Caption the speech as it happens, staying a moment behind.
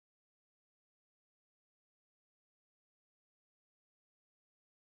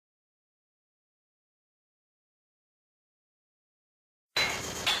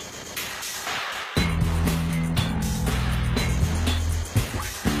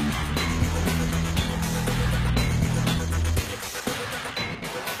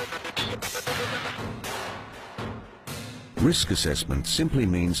Risk assessment simply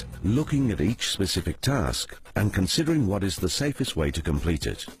means looking at each specific task and considering what is the safest way to complete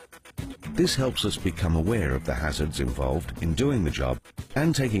it. This helps us become aware of the hazards involved in doing the job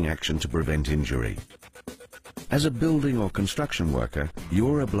and taking action to prevent injury. As a building or construction worker,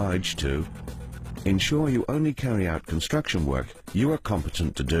 you are obliged to ensure you only carry out construction work you are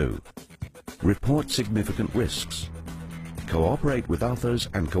competent to do, report significant risks, cooperate with others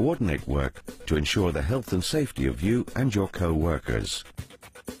and coordinate work to ensure the health and safety of you and your co-workers,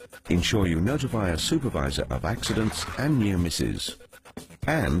 ensure you notify a supervisor of accidents and near misses,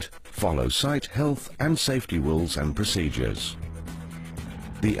 and follow site health and safety rules and procedures.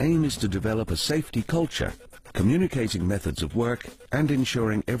 The aim is to develop a safety culture, communicating methods of work and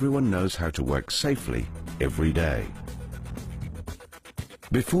ensuring everyone knows how to work safely every day.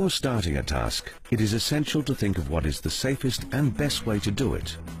 Before starting a task, it is essential to think of what is the safest and best way to do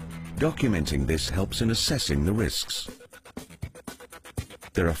it. Documenting this helps in assessing the risks.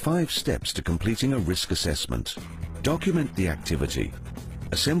 There are 5 steps to completing a risk assessment. Document the activity.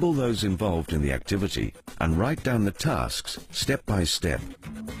 Assemble those involved in the activity and write down the tasks step by step.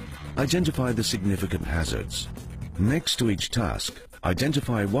 Identify the significant hazards. Next to each task,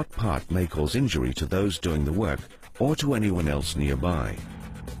 identify what part may cause injury to those doing the work or to anyone else nearby.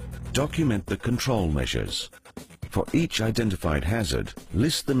 Document the control measures. For each identified hazard,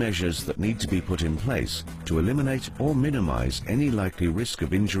 list the measures that need to be put in place to eliminate or minimize any likely risk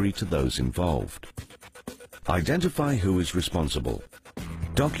of injury to those involved. Identify who is responsible.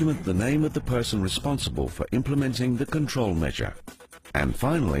 Document the name of the person responsible for implementing the control measure. And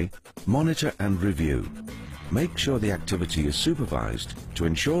finally, monitor and review. Make sure the activity is supervised to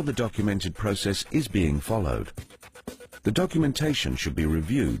ensure the documented process is being followed. The documentation should be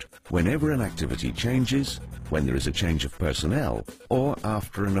reviewed whenever an activity changes, when there is a change of personnel, or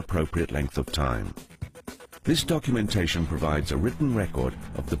after an appropriate length of time. This documentation provides a written record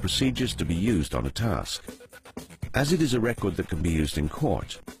of the procedures to be used on a task. As it is a record that can be used in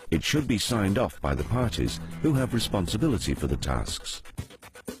court, it should be signed off by the parties who have responsibility for the tasks.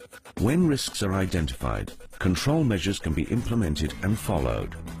 When risks are identified, control measures can be implemented and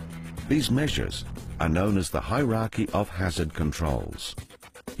followed. These measures are known as the hierarchy of hazard controls.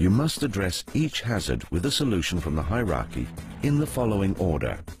 You must address each hazard with a solution from the hierarchy in the following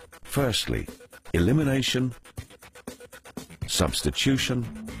order. Firstly, elimination,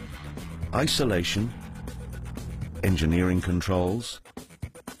 substitution, isolation, engineering controls,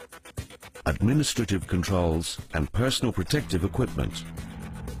 administrative controls, and personal protective equipment.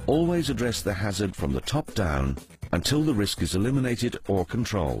 Always address the hazard from the top down until the risk is eliminated or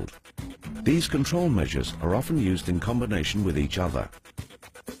controlled. These control measures are often used in combination with each other.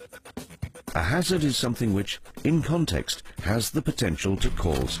 A hazard is something which, in context, has the potential to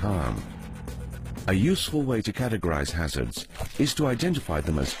cause harm. A useful way to categorize hazards is to identify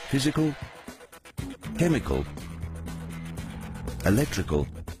them as physical, chemical, electrical,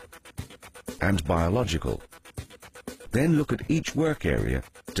 and biological. Then look at each work area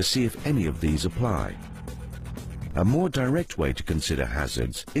to see if any of these apply. A more direct way to consider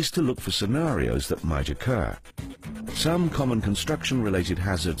hazards is to look for scenarios that might occur. Some common construction-related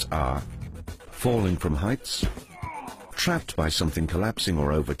hazards are falling from heights, trapped by something collapsing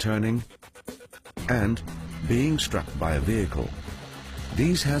or overturning, and being struck by a vehicle.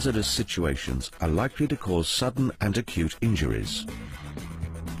 These hazardous situations are likely to cause sudden and acute injuries.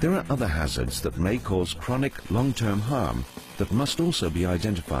 There are other hazards that may cause chronic long-term harm that must also be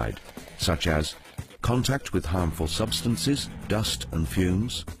identified, such as contact with harmful substances, dust and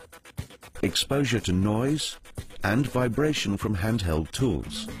fumes, exposure to noise, and vibration from handheld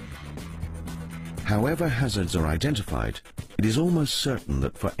tools. However hazards are identified, it is almost certain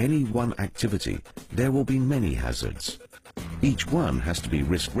that for any one activity, there will be many hazards. Each one has to be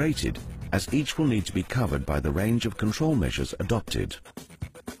risk-rated, as each will need to be covered by the range of control measures adopted.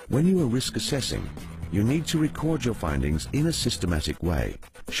 When you are risk assessing, you need to record your findings in a systematic way,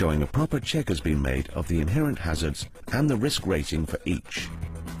 showing a proper check has been made of the inherent hazards and the risk rating for each.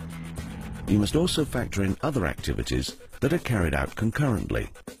 You must also factor in other activities that are carried out concurrently.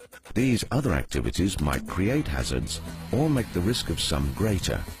 These other activities might create hazards or make the risk of some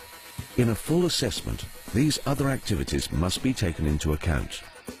greater. In a full assessment, these other activities must be taken into account.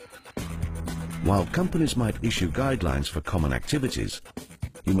 While companies might issue guidelines for common activities,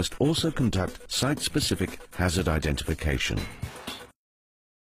 you must also conduct site-specific hazard identification.